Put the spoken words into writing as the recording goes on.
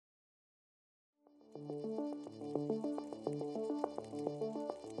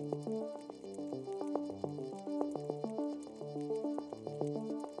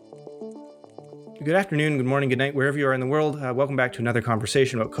Good afternoon, good morning, good night, wherever you are in the world. Welcome back to another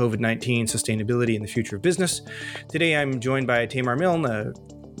conversation about COVID-19, sustainability, and the future of business. Today, I'm joined by Tamar Milne, a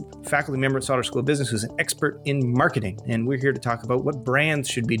faculty member at Sauder School of Business who's an expert in marketing. And we're here to talk about what brands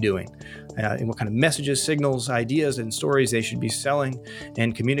should be doing and what kind of messages, signals, ideas, and stories they should be selling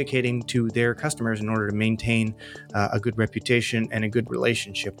and communicating to their customers in order to maintain a good reputation and a good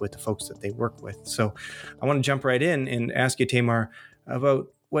relationship with the folks that they work with. So I want to jump right in and ask you, Tamar, about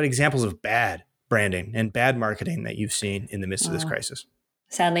what examples of bad branding and bad marketing that you've seen in the midst of this crisis.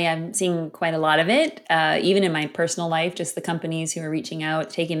 Sadly, I'm seeing quite a lot of it, even in my personal life, just the companies who are reaching out,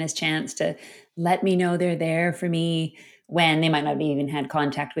 taking this chance to let me know they're there for me when they might not have even had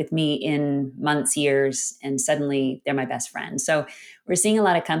contact with me in months, years, and suddenly they're my best friend. So we're seeing a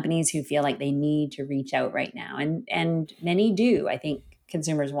lot of companies who feel like they need to reach out right now. And many do. I think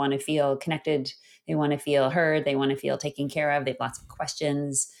consumers want to feel connected. They want to feel heard. They want to feel taken care of. They have lots of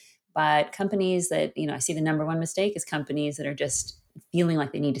questions. But companies that, I see the number one mistake is companies that are just feeling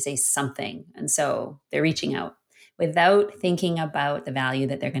like they need to say something. And so they're reaching out without thinking about the value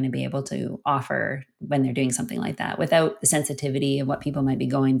that they're going to be able to offer when they're doing something like that, without the sensitivity of what people might be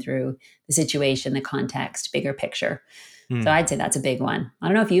going through, the situation, the context, bigger picture. So I'd say that's a big one. I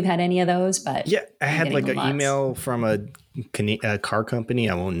don't know if you've had any of those, but yeah, I had like an email from a car company.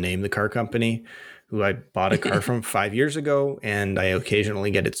 I won't name the car company, who I bought a car from 5 years ago, and I occasionally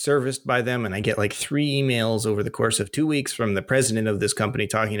get it serviced by them. And I get like 3 emails over the course of 2 weeks from the president of this company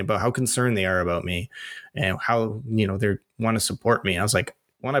talking about how concerned they are about me and how, they want to support me. I was like,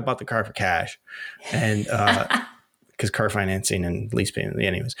 one, I bought the car for cash, and because car financing and lease payment,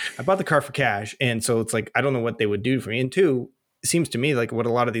 anyways, I bought the car for cash. And so it's like, I don't know what they would do for me. And two, it seems to me like what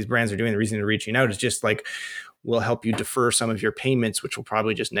a lot of these brands are doing, the reason they're reaching out is just like, we'll help you defer some of your payments, which will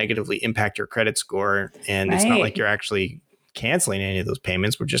probably just negatively impact your credit score. And It's not like you're actually canceling any of those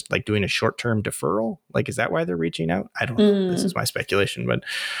payments. We're just like doing a short-term deferral. Like, is that why they're reaching out? I don't know. This is my speculation, but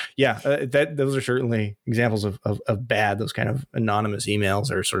yeah, those are certainly examples of bad, those kind of anonymous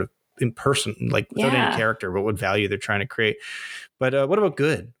emails or sort of in person, like without any character, but what value they're trying to create. But what about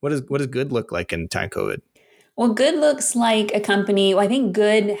good? What does good look like in time COVID? Well, good looks like a company. Well, I think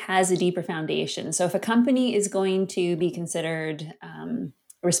good has a deeper foundation. So if a company is going to be considered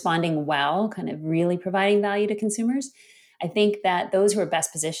responding well, kind of really providing value to consumers, I think that those who are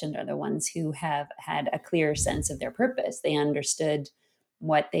best positioned are the ones who have had a clear sense of their purpose. They understood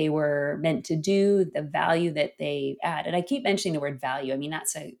what they were meant to do, the value that they add. And I keep mentioning the word value. I mean,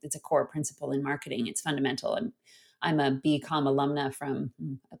 it's a core principle in marketing. It's fundamental. And I'm a BCom alumna from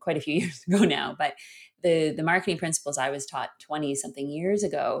quite a few years ago now, but the marketing principles I was taught 20 something years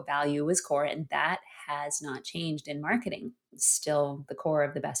ago, value was core, and that has not changed in marketing. It's still the core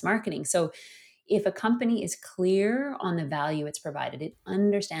of the best marketing. So if a company is clear on the value it's provided, it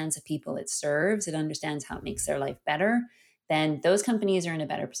understands the people it serves, it understands how it makes their life better, then those companies are in a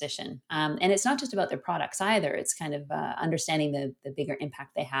better position. And it's not just about their products either. It's kind of understanding the bigger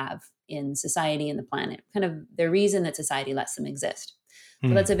impact they have in society and the planet, kind of the reason that society lets them exist.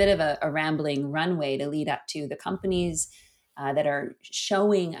 So that's a bit of a rambling runway to lead up to the companies that are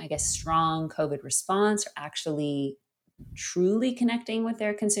showing, I guess, strong COVID response, or actually truly connecting with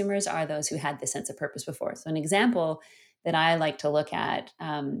their consumers, are those who had this sense of purpose before. So an example that I like to look at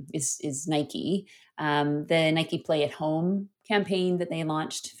is Nike. The Nike Play at Home campaign that they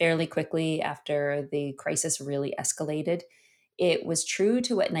launched fairly quickly after the crisis really escalated. It was true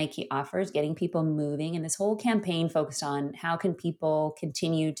to what Nike offers, getting people moving. And this whole campaign focused on how can people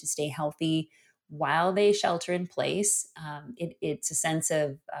continue to stay healthy while they shelter in place. It's a sense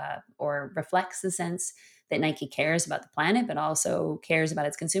of, or reflects the sense that Nike cares about the planet, but also cares about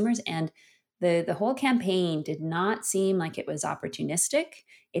its consumers. And the whole campaign did not seem like it was opportunistic.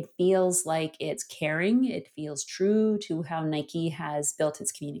 It feels like it's caring. It feels true to how Nike has built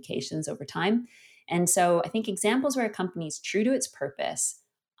its communications over time. And so I think examples where a company is true to its purpose,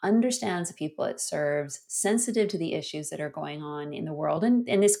 understands the people it serves, sensitive to the issues that are going on in the world. And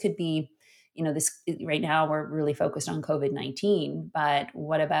this could be, this right now we're really focused on COVID-19, but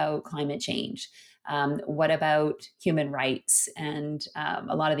what about climate change? What about human rights and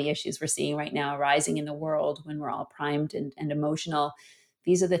a lot of the issues we're seeing right now rising in the world when we're all primed and emotional?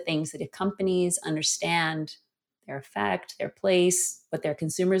 These are the things that if companies understand their effect, their place, what their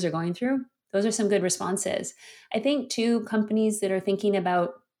consumers are going through, those are some good responses. I think too, companies that are thinking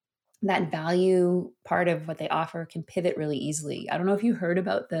about that value part of what they offer can pivot really easily. I don't know if you heard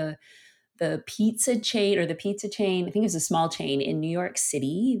about the pizza chain, I think it was a small chain in New York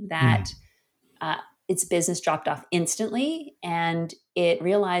City that its business dropped off instantly, and it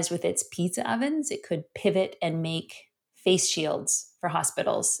realized with its pizza ovens, it could pivot and make face shields for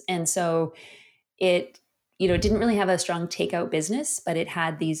hospitals. And so it, it didn't really have a strong takeout business, but it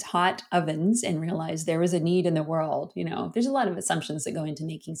had these hot ovens and realized there was a need in the world. There's a lot of assumptions that go into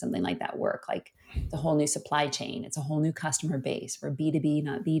making something like that work, like the whole new supply chain. It's a whole new customer base. We're B2B,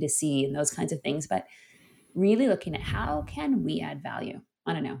 not B2C, and those kinds of things. But really looking at how can we add value?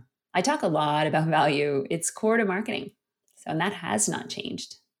 I don't know. I talk a lot about value. It's core to marketing. And that has not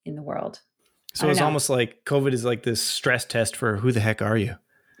changed in the world. So it's almost like COVID is like this stress test for who the heck are you?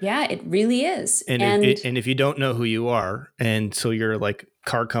 Yeah, it really is. And if you don't know who you are, and so you're like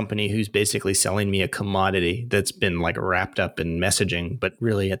car company who's basically selling me a commodity that's been like wrapped up in messaging, but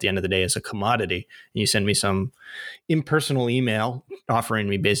really at the end of the day is a commodity, and you send me some impersonal email offering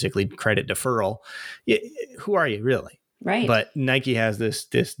me basically credit deferral, who are you really? Right. But Nike has this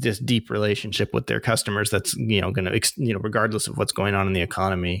deep relationship with their customers that's, going to, regardless of what's going on in the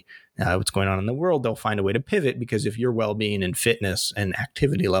economy, what's going on in the world, they'll find a way to pivot, because if your well-being and fitness and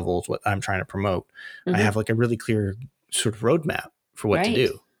activity level is what I'm trying to promote, I have like a really clear sort of roadmap for what to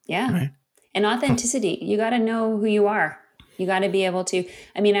do. Yeah. Right? And authenticity. You got to know who you are. You got to be able to,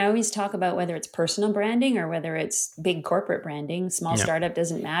 I always talk about whether it's personal branding or whether it's big corporate branding, small startup,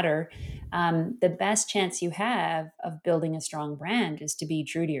 doesn't matter. The best chance you have of building a strong brand is to be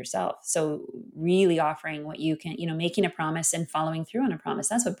true to yourself. So really offering what you can, making a promise and following through on a promise.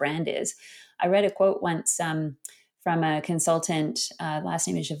 That's what brand is. I read a quote once from a consultant, last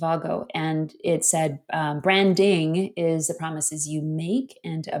name is Zhivago, and it said, branding is the promises you make,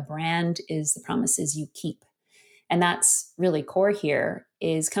 and a brand is the promises you keep. And that's really core here,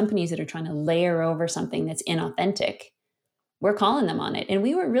 is companies that are trying to layer over something that's inauthentic. We're calling them on it. And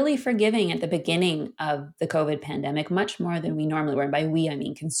we were really forgiving at the beginning of the COVID pandemic, much more than we normally were. And by we, I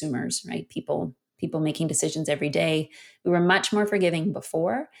mean consumers, right? People making decisions every day. We were much more forgiving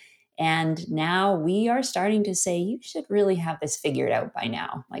before. And now we are starting to say, you should really have this figured out by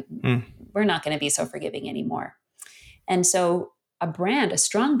now. Like, we're not going to be so forgiving anymore. And so a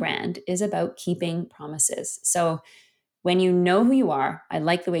strong brand is about keeping promises. So when you know who you are, I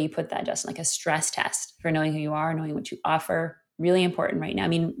like the way you put that, Justin, like a stress test for knowing who you are, knowing what you offer. Really important right now.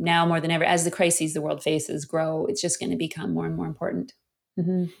 Now more than ever, as the crises the world faces grow, it's just going to become more and more important.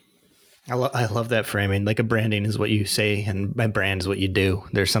 Mm-hmm. I love that framing. Like, a branding is what you say, and my brand is what you do.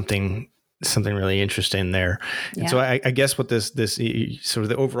 There's something really interesting there. And so I guess what this sort of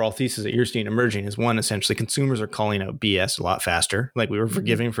the overall thesis that you're seeing emerging is, one, essentially consumers are calling out BS a lot faster. Like, we were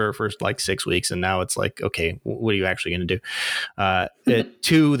forgiving for first like 6 weeks, and now it's like, okay, what are you actually going to do?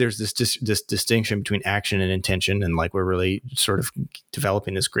 Two, there's this distinction between action and intention, and like, we're really sort of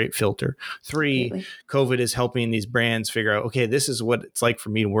developing this great filter. Three, COVID is helping these brands figure out, okay, this is what it's like for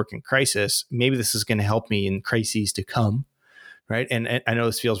me to work in crisis. Maybe this is going to help me in crises to come. Right. And I know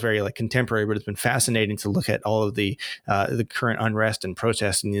this feels very like contemporary, but it's been fascinating to look at all of the current unrest and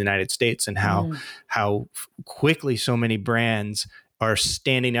protests in the United States, and how quickly so many brands are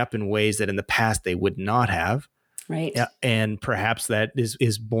standing up in ways that in the past they would not have. Right. And perhaps that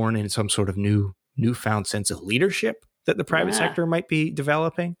is born in some sort of newfound sense of leadership that the private sector might be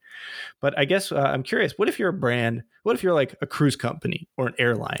developing. But I guess I'm curious, what if you're a brand? What if you're like a cruise company or an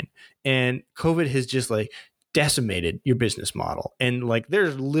airline, and COVID has just like decimated your business model, and like,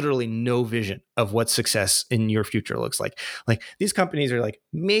 there's literally no vision of what success in your future looks like. Like, these companies are like,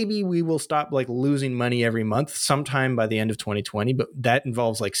 maybe we will stop like losing money every month sometime by the end of 2020, but that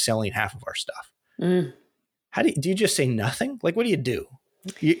involves like selling half of our stuff. How do you just say nothing? Like, what do you do?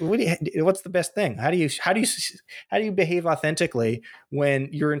 What's the best thing? How do you behave authentically when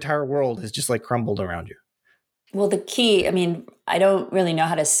your entire world is just like crumbled around you? Well, the key, I don't really know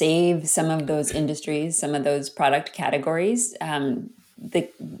how to save some of those industries, some of those product categories. I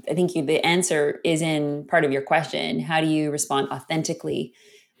think the answer is in part of your question. How do you respond authentically?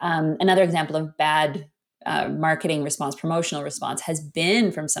 Another example of bad marketing response, promotional response, has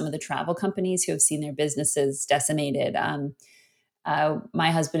been from some of the travel companies who have seen their businesses decimated.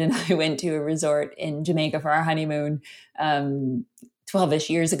 My husband and I went to a resort in Jamaica for our honeymoon 12-ish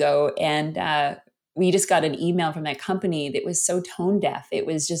years ago, and we just got an email from that company that was so tone deaf. It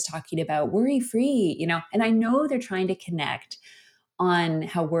was just talking about worry-free, and I know they're trying to connect on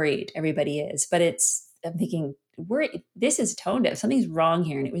how worried everybody is, but I'm thinking, this is tone deaf. Something's wrong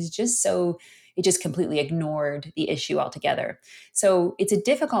here. And it was just it just completely ignored the issue altogether. So it's a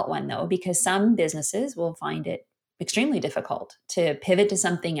difficult one though, because some businesses will find it extremely difficult to pivot to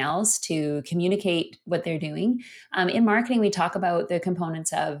something else, to communicate what they're doing. In marketing, we talk about the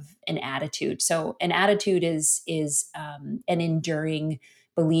components of an attitude. So an attitude is an enduring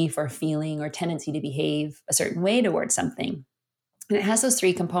belief or feeling or tendency to behave a certain way towards something. And it has those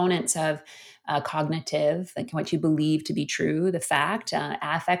three components of cognitive, like what you believe to be true, the fact,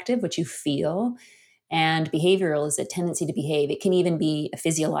 affective, what you feel, and behavioral is a tendency to behave. It can even be a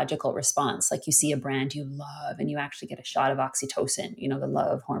physiological response, like you see a brand you love and you actually get a shot of oxytocin, the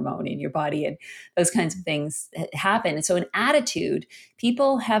love hormone in your body, and those kinds of things happen. And so an attitude,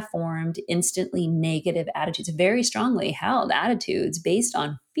 people have formed instantly negative attitudes, very strongly held attitudes based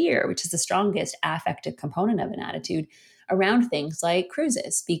on fear, which is the strongest affective component of an attitude, around things like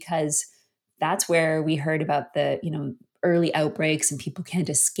cruises, because that's where we heard about the, early outbreaks and people can't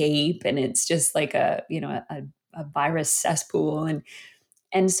escape, and it's just like a virus cesspool.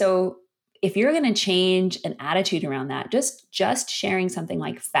 And so if you're going to change an attitude around that, just sharing something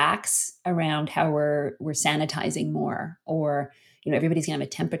like facts around how we're sanitizing more, or everybody's going to have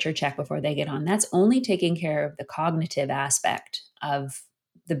a temperature check before they get on, that's only taking care of the cognitive aspect of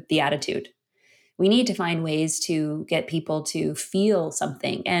the attitude. We need to find ways to get people to feel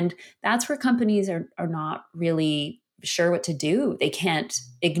something, and that's where companies are not really sure what to do. They can't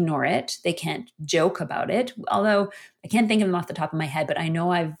ignore it. They can't joke about it. Although I can't think of them off the top of my head, but I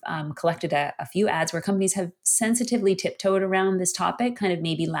know I've collected a few ads where companies have sensitively tiptoed around this topic, kind of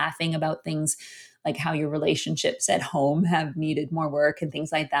maybe laughing about things like how your relationships at home have needed more work and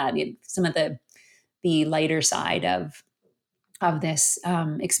things like that. Some of the lighter side of this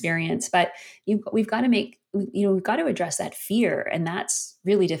experience, but we've got to address that fear, and that's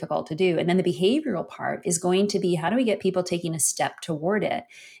really difficult to do. And then the behavioral part is going to be, how do we get people taking a step toward it?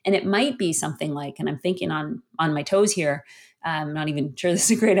 And it might be something like, and I'm thinking on my toes here, I'm not even sure this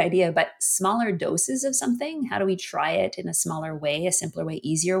is a great idea, but smaller doses of something. How do we try it in a smaller way, a simpler way,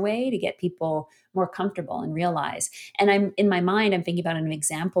 easier way, to get people more comfortable and realize? And I'm in my mind, I'm thinking about an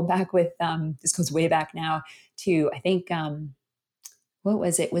example back with this goes way back now to, I think, what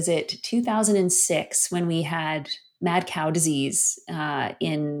was it? Was it 2006 when we had mad cow disease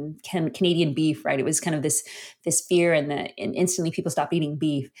in Canadian beef? Right, it was kind of this fear, and instantly people stopped eating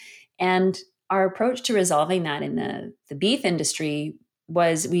beef. And our approach to resolving that in the beef industry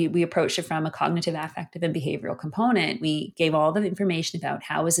was we approached it from a cognitive, affective, and behavioral component. We gave all the information about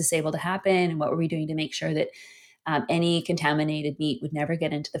how was this able to happen and what were we doing to make sure that any contaminated meat would never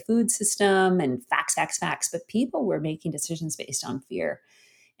get into the food system, and facts. But people were making decisions based on fear.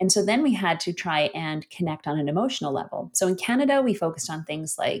 And so then we had to try and connect on an emotional level. So in Canada, we focused on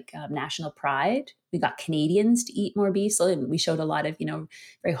things like national pride. We got Canadians to eat more beef. So we showed a lot of,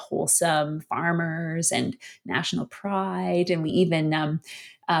 very wholesome farmers and national pride. And we even,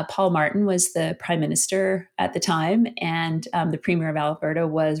 Paul Martin was the prime minister at the time, and the premier of Alberta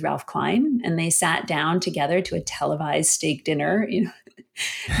was Ralph Klein. And they sat down together to a televised steak dinner.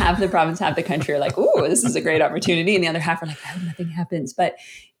 Half the province, half the country are like, "Ooh, this is a great opportunity," and the other half are like, "Oh, nothing happens." But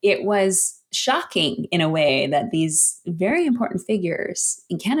it was shocking in a way that these very important figures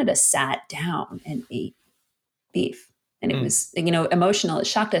in Canada sat down and ate beef. And it was, emotional. It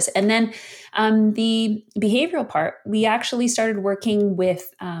shocked us. And then the behavioral part, we actually started working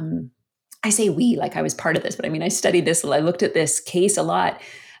with, I say we, like I was part of this, but I mean, I studied this, I looked at this case a lot.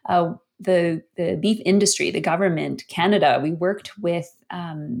 The beef industry, the government, Canada, we worked with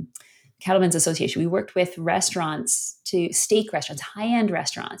Cattlemen's Association. We worked with steak restaurants, high-end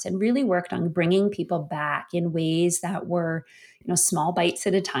restaurants, and really worked on bringing people back in ways that were, small bites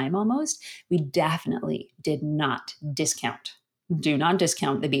at a time almost. We definitely did not discount. Do not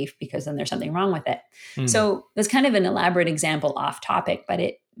discount the beef, because then there's something wrong with it. So that's kind of an elaborate example off topic, but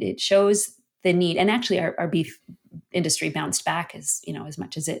it shows the need. And actually our beef industry bounced back as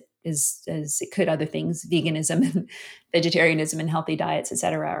much as it could. Other things, veganism and vegetarianism and healthy diets, et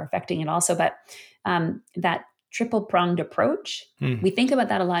cetera, are affecting it also. But that triple pronged approach, we think about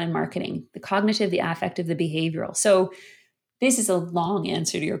that a lot in marketing: the cognitive, the affective, the behavioral. So this is a long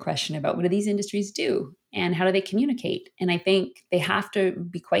answer to your question about what do these industries do and how do they communicate? And I think they have to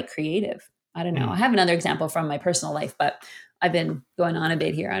be quite creative. I don't know. I have another example from my personal life, but I've been going on a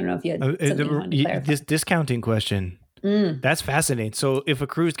bit here. I don't know if you had something you wanted to clarify. This discounting question, that's fascinating. So if a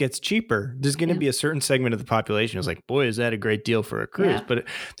cruise gets cheaper, there's going to be a certain segment of the population who's like, boy, is that a great deal for a cruise. Yeah. But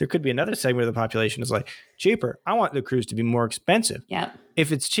there could be another segment of the population who's like, cheaper, I want the cruise to be more expensive. Yeah.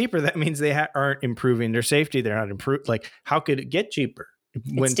 If it's cheaper, that means they aren't improving their safety. They're not improved. Like, how could it get cheaper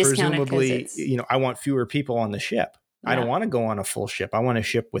when presumably, I want fewer people on the ship? Yeah. I don't want to go on a full ship. I want a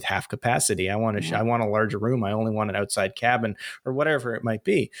ship with half capacity. I want I want a larger room. I only want an outside cabin, or whatever it might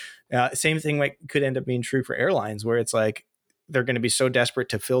be. Same thing could end up being true for airlines, where it's like they're going to be so desperate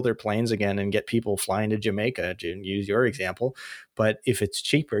to fill their planes again and get people flying to Jamaica, to use your example. But if it's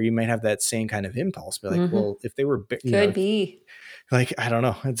cheaper, you might have that same kind of impulse. Be like, well, if they were, could be like, I don't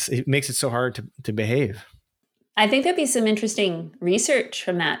know. It makes it so hard to behave. I think there'd be some interesting research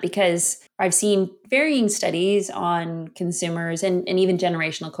from that, because I've seen varying studies on consumers and even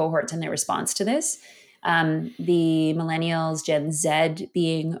generational cohorts and their response to this. The millennials, Gen Z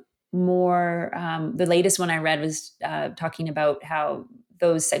being more, the latest one I read was talking about how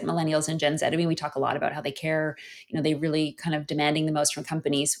those millennials and Gen Z, I mean, we talk a lot about how they care, they really kind of demanding the most from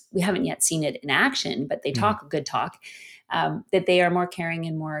companies. We haven't yet seen it in action, but they talk a good talk, that they are more caring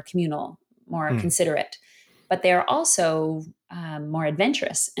and more communal, more considerate, but they are also more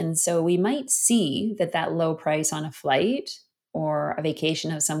adventurous. And so we might see that low price on a flight or a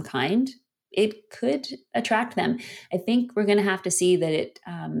vacation of some kind, it could attract them. I think we're going to have to see that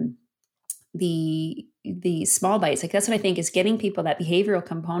the small bites, like that's what I think is getting people, that behavioral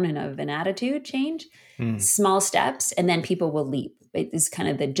component of an attitude change, small steps, and then people will leap. It is kind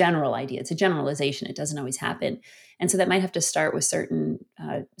of the general idea. It's a generalization. It doesn't always happen. And so that might have to start with certain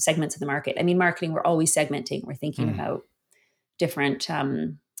segments of the market. I mean, marketing, we're always segmenting. We're thinking about different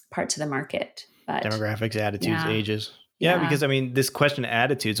parts of the market. But demographics, attitudes, ages. Yeah, because I mean, this question of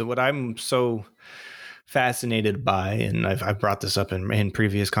attitudes, and what I'm so fascinated by, and I've brought this up in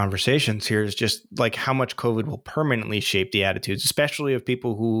previous conversations here, is just like how much COVID will permanently shape the attitudes, especially of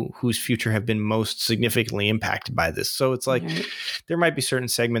people whose future have been most significantly impacted by this. So it's like there might be certain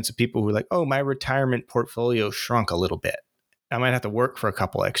segments of people who are like, oh, my retirement portfolio shrunk a little bit. I might have to work for a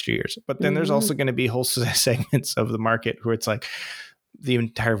couple extra years. But then there's also going to be whole segments of the market where it's like, the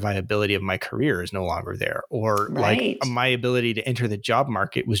entire viability of my career is no longer there, or like my ability to enter the job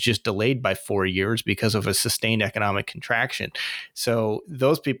market was just delayed by 4 years because of a sustained economic contraction. So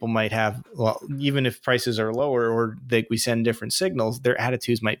those people might have, well, even if prices are lower or we send different signals, their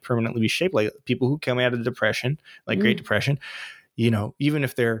attitudes might permanently be shaped. Like people who come out of the depression, like Great Depression, even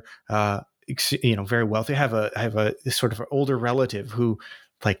if they're, very wealthy. I have a sort of older relative who,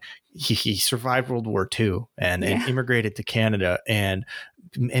 like, he survived World War II and immigrated to Canada and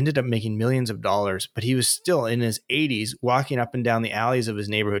ended up making millions of dollars, but he was still in his 80s walking up and down the alleys of his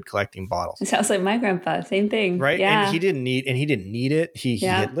neighborhood collecting bottles. It sounds like my grandpa, same thing. Right. Yeah. And he didn't need it. He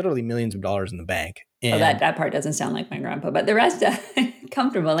had literally millions of dollars in the bank. And that part doesn't sound like my grandpa, but the rest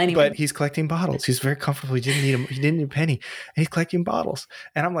comfortable anyway. But he's collecting bottles. He's very comfortable. He didn't need him. He didn't need a penny, and he's collecting bottles.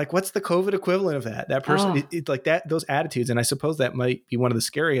 And I'm like, what's the COVID equivalent of that? That person, it's like that. Those attitudes, and I suppose that might be one of the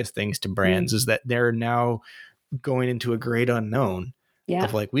scariest things to brands is that they're now going into a great unknown.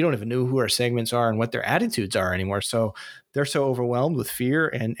 Of like, we don't even know who our segments are and what their attitudes are anymore. So they're so overwhelmed with fear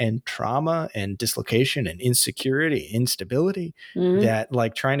and trauma and dislocation and insecurity, instability, that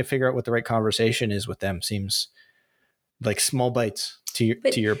like trying to figure out what the right conversation is with them seems like small bites to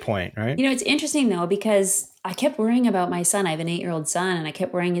your point, right? It's interesting though, because I kept worrying about my son. I have an 8-year-old son, and I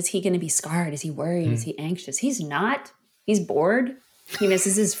kept worrying, is he going to be scarred? Is he worried? Is he anxious? He's not. He's bored. He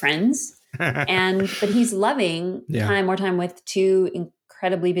misses his friends. But he's loving more time with two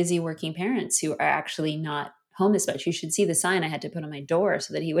incredibly busy working parents who are actually not home as much. You should see the sign I had to put on my door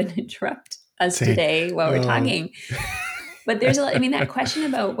so that he wouldn't interrupt us today while we're talking. But there's that question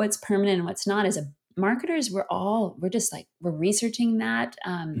about what's permanent and what's not, as a marketers, we're researching that.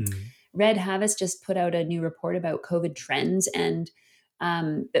 Red Havas just put out a new report about COVID trends. And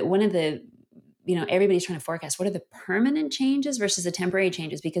but one of the, everybody's trying to forecast what are the permanent changes versus the temporary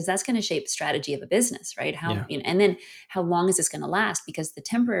changes, because that's going to shape the strategy of a business, right? And then how long is this going to last? Because the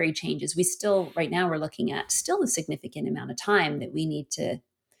temporary changes, right now we're looking at still a significant amount of time that we need to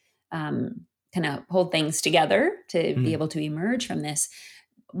kind of hold things together to be able to emerge from this.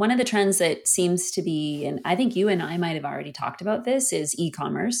 One of the trends that seems to be, and I think you and I might have already talked about this, is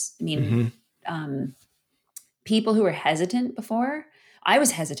e-commerce. I mean, people who were hesitant before, I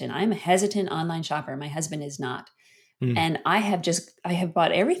was hesitant. I'm a hesitant online shopper. My husband is not. And I have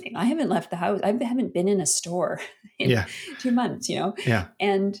bought everything. I haven't left the house. I haven't been in a store in 2 months,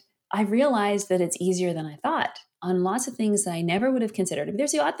 And I realized that it's easier than I thought on lots of things that I never would have considered. I mean,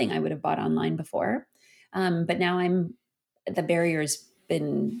 there's the odd thing I would have bought online before. But now the barrier's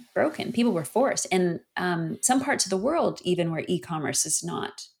been broken. People were forced. And some parts of the world, even where e-commerce is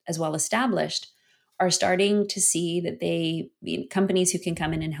not as well established, are starting to see that companies who can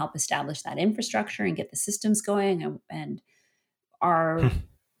come in and help establish that infrastructure and get the systems going and are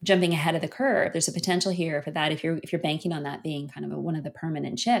jumping ahead of the curve. There's a potential here for that if you're banking on that being kind of one of the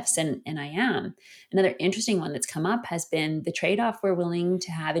permanent shifts, and I am. Another interesting one that's come up has been the trade-off we're willing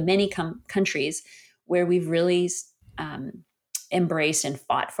to have in many countries where we've really embraced and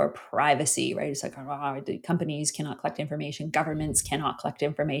fought for privacy, right? It's like, the companies cannot collect information, governments cannot collect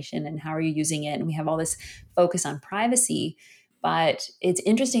information, and how are you using it? And we have all this focus on privacy. But it's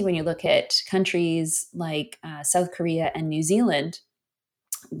interesting when you look at countries like South Korea and New Zealand,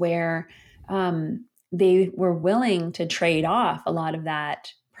 where they were willing to trade off a lot of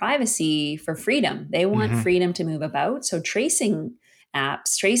that privacy for freedom. They want Mm-hmm. freedom to move about. So tracing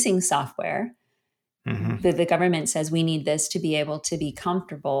apps, tracing software, Mm-hmm. the government says we need this to be able to be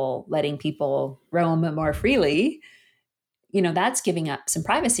comfortable letting people roam more freely. That's giving up some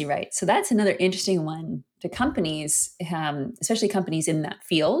privacy rights. So that's another interesting one to companies, especially companies in that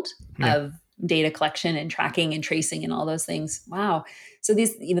field Yeah. of data collection and tracking and tracing and all those things. Wow. So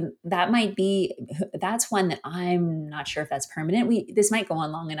that's one that I'm not sure if that's permanent. This might go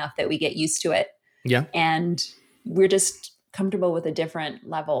on long enough that we get used to it Yeah. and we're just comfortable with a different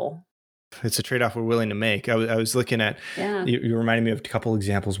level. It's a trade-off we're willing to make. I was looking at, Yeah. You reminded me of a couple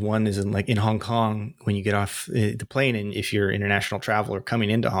examples. One is in Hong Kong, when you get off the plane, and if you're international traveler coming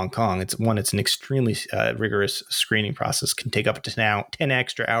into Hong Kong, it's an extremely rigorous screening process, can take up to now 10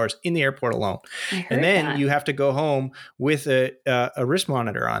 extra hours in the airport alone. And then you have to go home with a wrist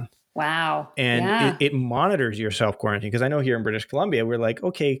monitor on. Wow. And yeah. it monitors your self-quarantine. Because I know here in British Columbia, we're like,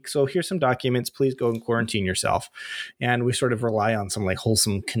 okay, so here's some documents, please go and quarantine yourself. And we sort of rely on some like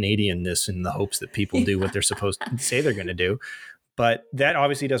wholesome Canadianness in the hopes that people do what they're supposed to say they're going to do. But that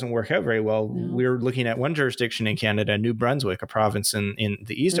obviously doesn't work out very well. No. We're looking at one jurisdiction in Canada, New Brunswick, a province in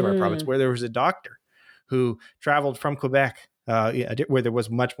the east of our province, where there was a doctor who traveled from Quebec, where there was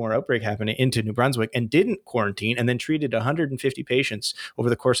much more outbreak happening, into New Brunswick, and didn't quarantine, and then treated 150 patients over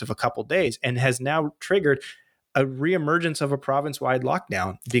the course of a couple of days, and has now triggered a reemergence of a province-wide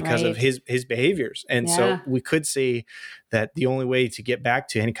lockdown because of his behaviors. And so we could see that the only way to get back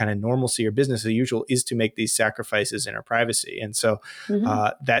to any kind of normalcy or business as usual is to make these sacrifices in our privacy. And so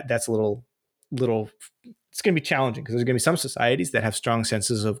that's a little, it's going to be challenging, because there's going to be some societies that have strong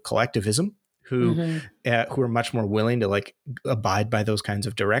senses of collectivism, who are much more willing to like abide by those kinds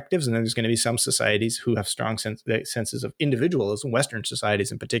of directives. And then there's going to be some societies who have strong senses of individualism, Western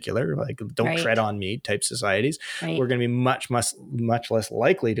societies in particular, like don't tread on me type societies. We're going to be much less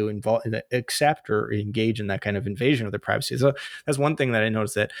likely to accept or engage in that kind of invasion of their privacy. So that's one thing that I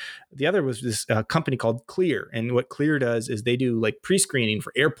noticed. That the other was this company called Clear. And what Clear does is they do like pre-screening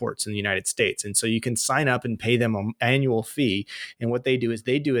for airports in the United States. And so you can sign up and pay them an annual fee. And what they do is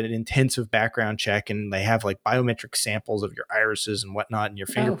they do an intensive background check, and they have like biometric samples of your irises and whatnot and your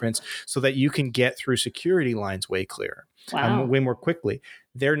fingerprints, so that you can get through security lines way clearer, way more quickly.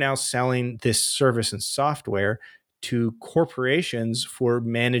 They're now selling this service and software to corporations for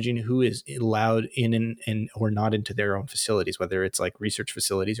managing who is allowed in and or not into their own facilities, whether it's like research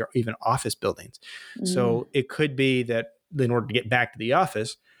facilities or even office buildings. So it could be that in order to get back to the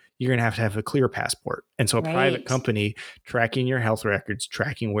office, you're going to have a Clear passport. And so a private company tracking your health records,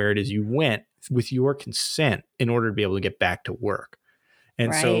 tracking where it is you went with your consent in order to be able to get back to work.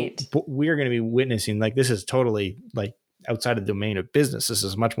 And so we're going to be witnessing, like, this is totally like outside of the domain of business. This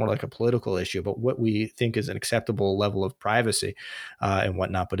is much more like a political issue, but what we think is an acceptable level of privacy and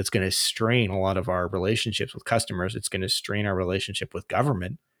whatnot. But it's going to strain a lot of our relationships with customers. It's going to strain our relationship with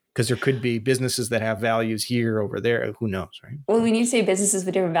government, because there could be businesses that have values here over there. Who knows, right? Well, when you say businesses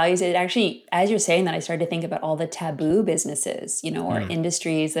with different values, it actually, as you're saying that, I started to think about all the taboo businesses, or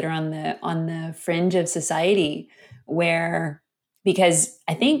industries that are on the fringe of society, because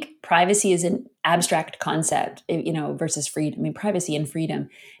I think privacy is an abstract concept, versus freedom. I mean, privacy and freedom.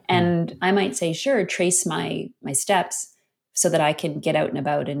 And I might say, sure, trace my steps so that I can get out and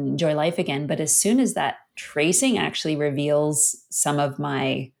about and enjoy life again. But as soon as that tracing actually reveals some of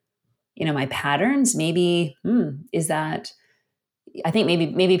my my patterns, maybe, is that, I think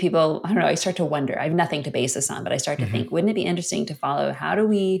maybe people, I don't know, I start to wonder, I have nothing to base this on, but I start to think, wouldn't it be interesting to follow, how do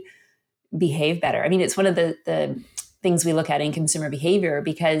we behave better? I mean, it's one of the things we look at in consumer behavior,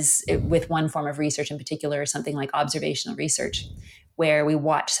 because with one form of research in particular, something like observational research, where we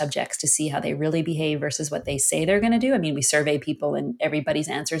watch subjects to see how they really behave versus what they say they're going to do. I mean, we survey people and everybody's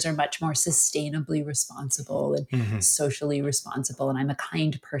answers are much more sustainably responsible and socially responsible. And I'm a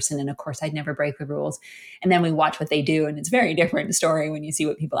kind person. And of course, I'd never break the rules. And then we watch what they do. And it's a very different story when you see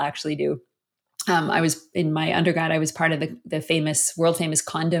what people actually do. I was in my undergrad, I was part of the world famous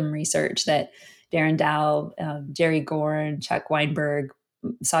condom research that Darren Dow, Jerry Gorn, Chuck Weinberg,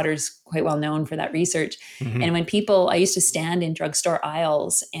 Sauter's quite well known for that research. And when I used to stand in drugstore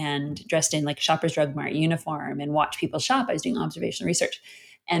aisles and dressed in like Shoppers Drug Mart uniform and watch people shop. I was doing observational research,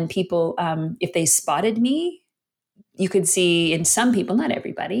 and people, if they spotted me, you could see in some people, not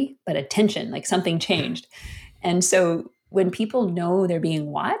everybody, but attention, like something changed. And so when people know they're being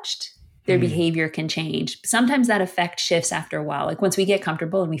watched, their behavior can change. Sometimes that effect shifts after a while. Like once we get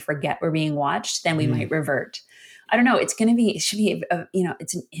comfortable and we forget we're being watched, then we might revert. I don't know. It should be,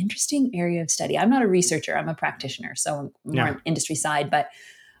 it's an interesting area of study. I'm not a researcher. I'm a practitioner. So I'm more on industry side, but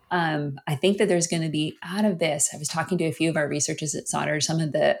I think that there's going to be out of this. I was talking to a few of our researchers at Sauder, some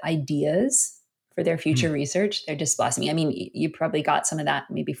of the ideas for their future research, they're just blossoming. I mean, you probably got some of that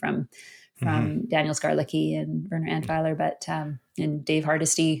maybe from Daniel Skarlicki and Werner Antweiler, but and Dave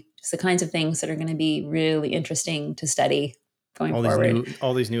Hardesty, just the kinds of things that are going to be really interesting to study going forward.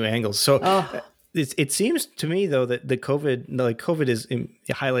 All these new angles. So it seems to me though that COVID is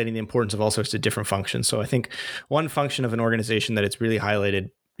highlighting the importance of all sorts of different functions. So I think one function of an organization that it's really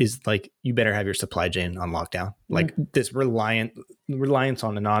highlighted is like, you better have your supply chain on lockdown. Like this reliance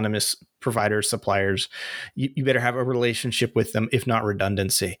on anonymous providers, suppliers, you better have a relationship with them, if not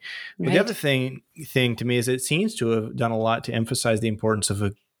redundancy. Right. But the other thing to me is it seems to have done a lot to emphasize the importance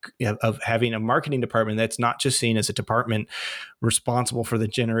of having a marketing department that's not just seen as a department responsible for the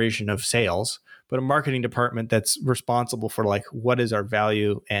generation of sales, but a marketing department that's responsible for like, what is our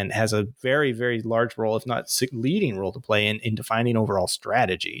value, and has a very, very large role, if not leading role to play in defining overall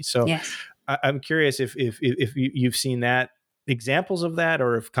strategy. So yes. I'm curious if you've seen that, examples of that,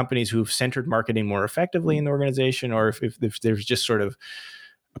 or if companies who've centered marketing more effectively in the organization, or if there's just sort of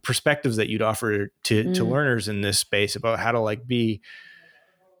perspectives that you'd offer to learners in this space about how to like be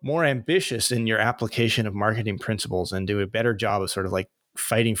more ambitious in your application of marketing principles and do a better job of sort of like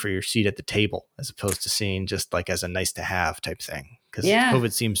fighting for your seat at the table, as opposed to seeing just like as a nice to have type thing. Because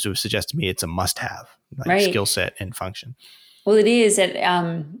COVID seems to suggest to me it's a must have, like skill set and function. Well, it is.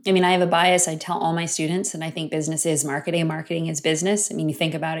 I mean, I have a bias. I tell all my students, and I think business is marketing. Marketing is business. I mean, you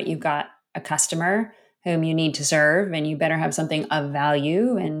think about it, you've got a customer whom you need to serve, and you better have something of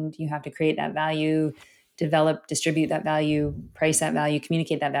value, and you have to create that value, develop, distribute that value, price that value,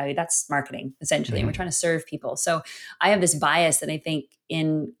 communicate that value. That's marketing, essentially. And we're trying to serve people. So I have this bias that I think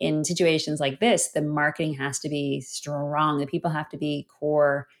in situations like this, the marketing has to be strong. The people have to be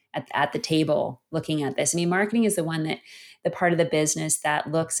core at the table looking at this. I mean, marketing is the part of the business that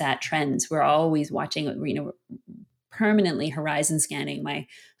looks at trends. We're always watching, permanently horizon scanning. My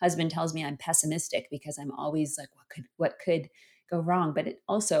husband tells me I'm pessimistic because I'm always like, what could go wrong? But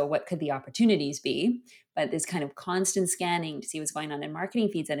also, what could the opportunities be? But this kind of constant scanning to see what's going on, in marketing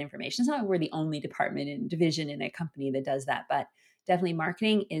feeds that information. It's not like we're the only department and division in a company that does that, but definitely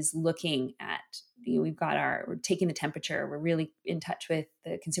marketing is looking at, we're taking the temperature. We're really in touch with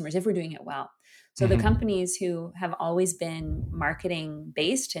the consumers if we're doing it well. So the companies who have always been marketing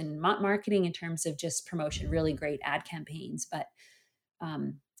based, and not marketing in terms of just promotion, really great ad campaigns, but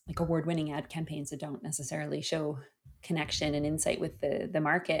like award-winning ad campaigns that don't necessarily show connection and insight with the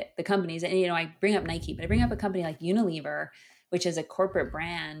market, the companies. And, I bring up Nike, but I bring up a company like Unilever, which is a corporate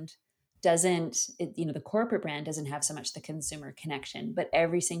brand, the corporate brand doesn't have so much the consumer connection, but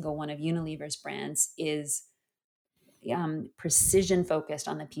every single one of Unilever's brands is precision focused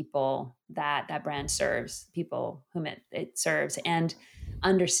on the people that brand serves, people whom it serves, and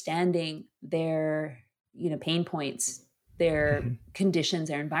understanding their, pain points, their conditions,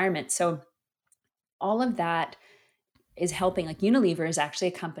 their environment. So all of that is helping. Like Unilever is actually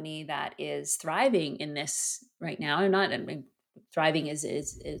a company that is thriving in this right now, and thriving is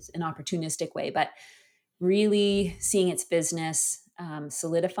an opportunistic way, but really seeing its business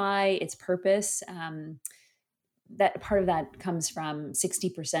solidify its purpose. That part of that comes from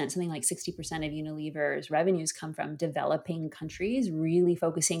 60%, something like 60% of Unilever's revenues come from developing countries, really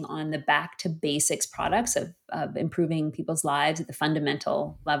focusing on the back to basics products of improving people's lives at the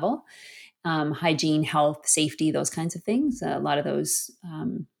fundamental level. Hygiene, health, safety, those kinds of things. A lot of those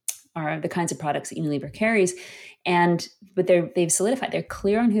are the kinds of products that Unilever carries. But they've solidified. They're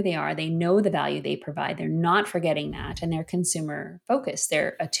clear on who they are. They know the value they provide. They're not forgetting that. And they're consumer focused.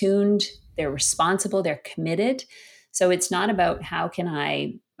 They're attuned. They're responsible. They're committed. So it's not about how can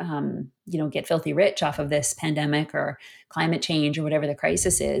I, get filthy rich off of this pandemic or climate change or whatever the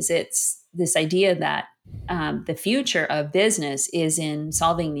crisis is. It's this idea that the future of business is in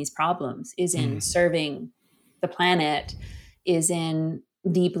solving these problems, is in serving the planet, is in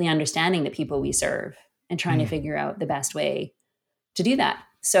deeply understanding the people we serve and trying to figure out the best way to do that.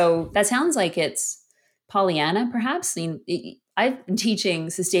 So that sounds like it's Pollyanna, perhaps. I've been teaching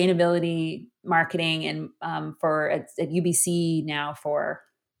sustainability marketing and at UBC now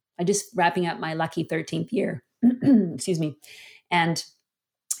I'm just wrapping up my lucky 13th year. Excuse me. And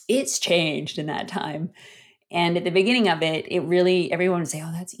it's changed in that time. And at the beginning of it really, everyone would say,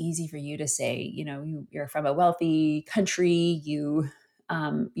 oh, that's easy for you to say. You're from a wealthy country. You've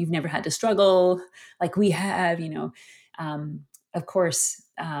never had to struggle like we have, of course,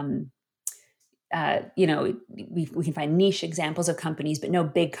 we can find niche examples of companies, but no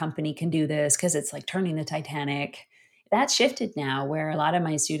big company can do this because it's like turning the Titanic. That's shifted now, where a lot of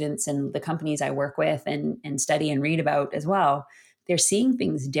my students and the companies I work with and study and read about as well, they're seeing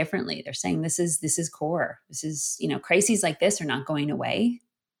things differently. They're saying this is core. This is, crises like this are not going away.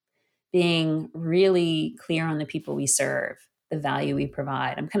 Being really clear on the people we serve, the value we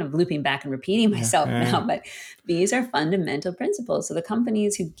provide. I'm kind of looping back and repeating myself now, but these are fundamental principles. So the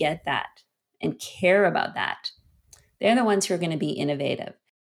companies who get that and care about that, they're the ones who are going to be innovative.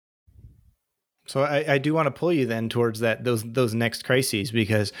 So I do want to pull you then towards those next crises,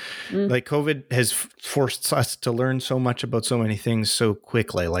 because like COVID has forced us to learn so much about so many things so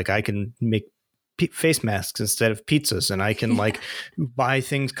quickly. Like I can make face masks instead of pizzas, and I can like buy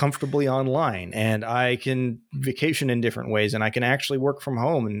things comfortably online, and I can vacation in different ways, and I can actually work from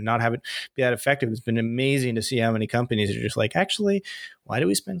home and not have it be that effective. It's been amazing to see how many companies are just like, actually, why do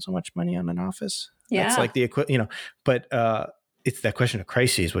we spend so much money on an office? Yeah. That's like but it's that question of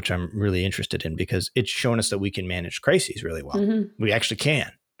crises, which I'm really interested in, because it's shown us that we can manage crises really well. We actually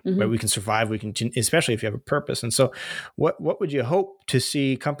can. Right? We can survive. We can, especially if you have a purpose. And so what would you hope to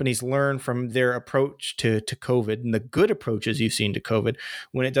see companies learn from their approach to COVID, and the good approaches you've seen to COVID,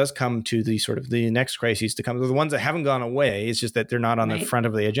 when it does come to the sort of the next crises to come, the ones that haven't gone away? It's just that they're not on the front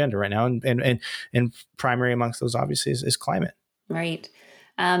of the agenda right now. And primary amongst those obviously is climate. Right.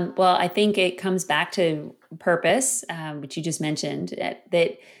 Well, I think it comes back to purpose, which you just mentioned,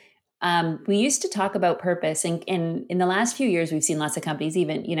 that we used to talk about purpose, and in the last few years, we've seen lots of companies,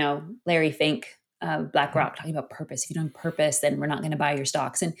 even, Larry Fink of BlackRock, talking about purpose. If you don't have purpose, then we're not going to buy your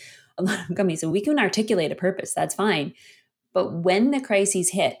stocks. And a lot of companies, so we can articulate a purpose, that's fine. But when the crises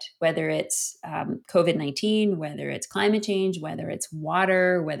hit, whether it's COVID-19, whether it's climate change, whether it's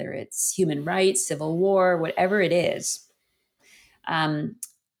water, whether it's human rights, civil war, whatever it is,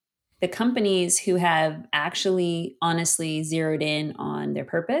 the companies who have actually honestly zeroed in on their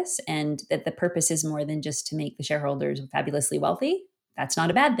purpose, and that the purpose is more than just to make the shareholders fabulously wealthy, that's not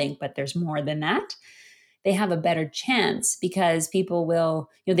a bad thing, but there's more than that. They have a better chance, because people will,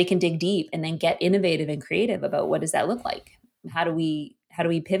 they can dig deep and then get innovative and creative about what does that look like? How do we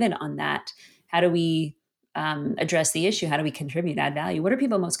pivot on that? How do we address the issue? How do we contribute, add value? What are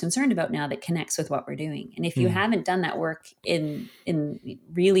people most concerned about now that connects with what we're doing? And if you haven't done that work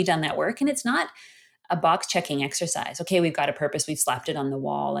really done that work, and it's not a box checking exercise. Okay, we've got a purpose, we've slapped it on the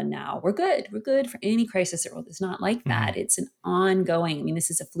wall, and now we're good. We're good for any crisis. It's not like that. It's an ongoing,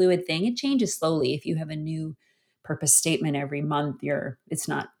 this is a fluid thing. It changes slowly. If you have a new purpose statement every month, it's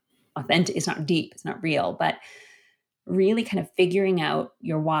not authentic, it's not deep, it's not real, but really kind of figuring out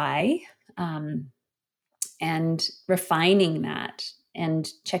your why, and refining that and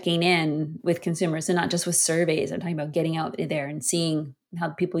checking in with consumers, and not just with surveys. I'm talking about getting out there and seeing how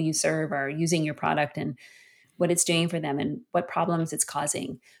the people you serve are using your product and what it's doing for them and what problems it's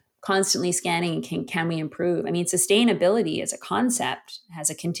causing. Constantly scanning, can we improve? Sustainability as a concept has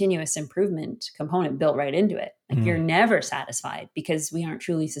a continuous improvement component built right into it. Like you're never satisfied, because we aren't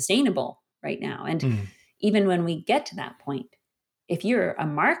truly sustainable right now. And even when we get to that point, if you're a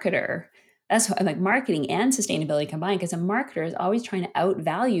marketer, that's like marketing and sustainability combined, because a marketer is always trying to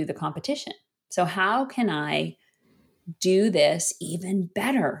outvalue the competition. So how can I do this even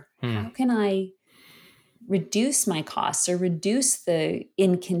better? How can I reduce my costs, or reduce the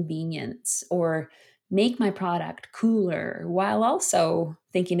inconvenience, or make my product cooler, while also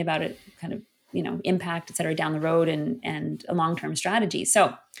thinking about it kind of, impact, et cetera, down the road, and a long-term strategy.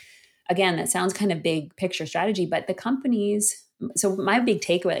 So again, that sounds kind of big picture strategy, but the companies. So my big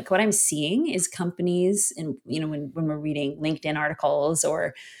takeaway, like what I'm seeing is companies, and when we're reading LinkedIn articles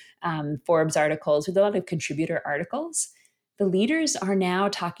or Forbes articles, with a lot of contributor articles, the leaders are now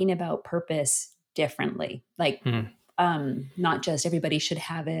talking about purpose differently. Like not just everybody should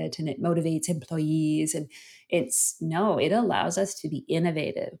have it and it motivates employees, and it allows us to be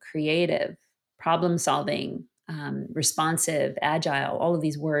innovative, creative, problem solving, responsive, agile, all of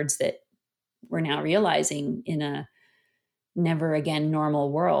these words that we're now realizing in a never again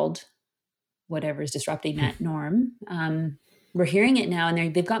normal world, whatever is disrupting that norm. We're hearing it now,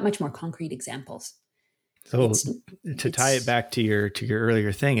 and they've got much more concrete examples. So to tie it back to your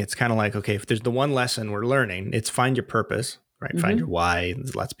earlier thing, it's kind of like, okay, if there's the one lesson we're learning, it's find your purpose, right? Find your why.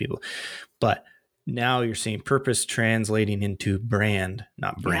 There's lots of people, but now you're seeing purpose translating into brand,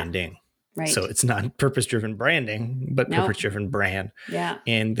 not branding. Right. So it's not purpose-driven branding, but purpose-driven brand. Yeah.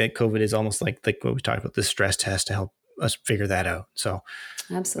 And that COVID is almost like what we talked about, the stress test to help us figure that out. So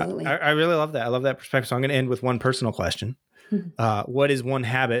absolutely. I really love that. I love that perspective. So I'm going to end with one personal question. What is one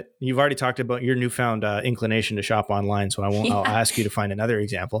habit? You've already talked about your newfound inclination to shop online, so I'll ask you to find another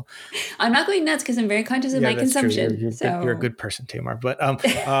example. I'm not going nuts because I'm very conscious of my consumption. You're a good person, Tamar. But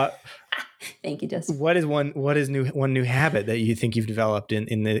thank you, Justin. What is one new habit that you think you've developed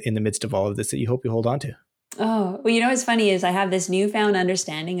in the midst of all of this that you hope you hold on to? Oh, well, what's funny is I have this newfound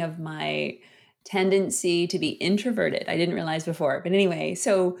understanding of my tendency to be introverted. I didn't realize before. But anyway,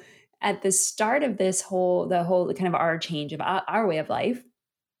 so at the start of the whole kind of our change of our way of life,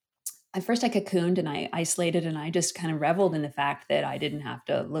 at first I cocooned and I isolated and I just kind of reveled in the fact that I didn't have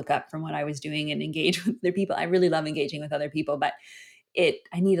to look up from what I was doing and engage with other people. I really love engaging with other people, but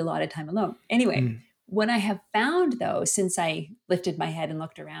I need a lot of time alone. Anyway, what I have found though, since I lifted my head and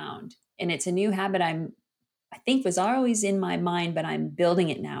looked around, and it's a new habit I think was always in my mind, but I'm building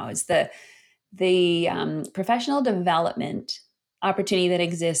it now, is the professional development opportunity that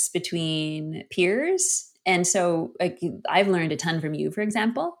exists between peers. And so I've learned a ton from you, for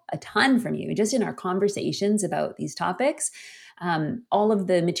example, a ton from you, just in our conversations about these topics. All of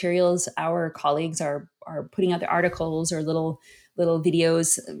the materials our colleagues are putting out, their articles or little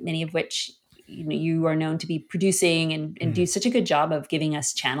videos, many of which you are known to be producing and do such a good job of giving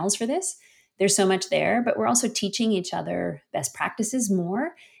us channels for this. There's so much there, but we're also teaching each other best practices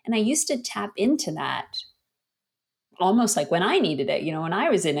more. And I used to tap into that almost like when I needed it, when I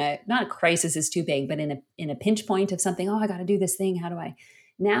was not a crisis is too big, but in a pinch point of something, I got to do this thing. How do I?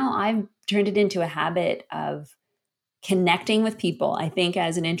 Now I've turned it into a habit of connecting with people. I think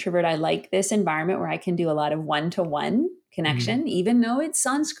as an introvert, I like this environment where I can do a lot of one-to-one connection, even though it's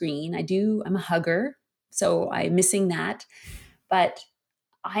on screen. I'm a hugger, so I'm missing that. But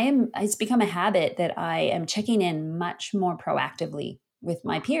it's become a habit that I am checking in much more proactively with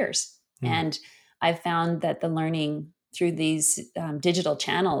my peers. And I've found that the learning through these digital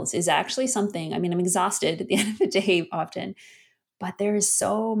channels is actually something, I'm exhausted at the end of the day often, but there is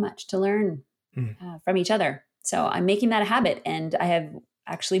so much to learn from each other. So I'm making that a habit. And I have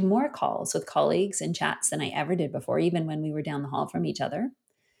actually more calls with colleagues and chats than I ever did before, even when we were down the hall from each other.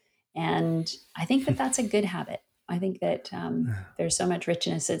 And I think that that's a good habit. I think that there's so much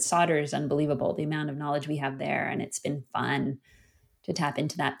richness. Sauder is unbelievable, the amount of knowledge we have there. And it's been fun to tap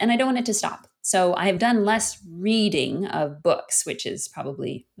into that. And I don't want it to stop. So I have done less reading of books, which is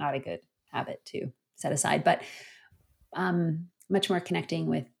probably not a good habit to set aside, but much more connecting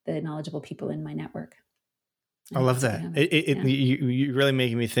with the knowledgeable people in my network. I love that. You're really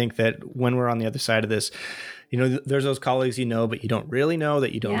making me think that when we're on the other side of this, there's those colleagues but you don't really know,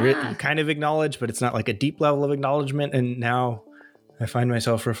 that you don't really, you kind of acknowledge, but it's not like a deep level of acknowledgement. And now I find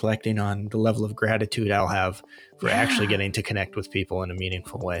myself reflecting on the level of gratitude I'll have for actually getting to connect with people in a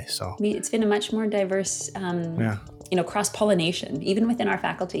meaningful way. So it's been a much more diverse, cross-pollination, even within our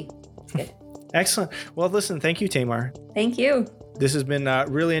faculty. It's good. Excellent. Well, listen, thank you, Tamar. Thank you. This has been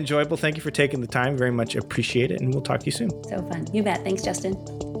really enjoyable. Thank you for taking the time. Very much appreciate it. And we'll talk to you soon. So fun. You bet. Thanks,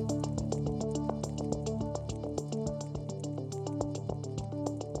 Justin.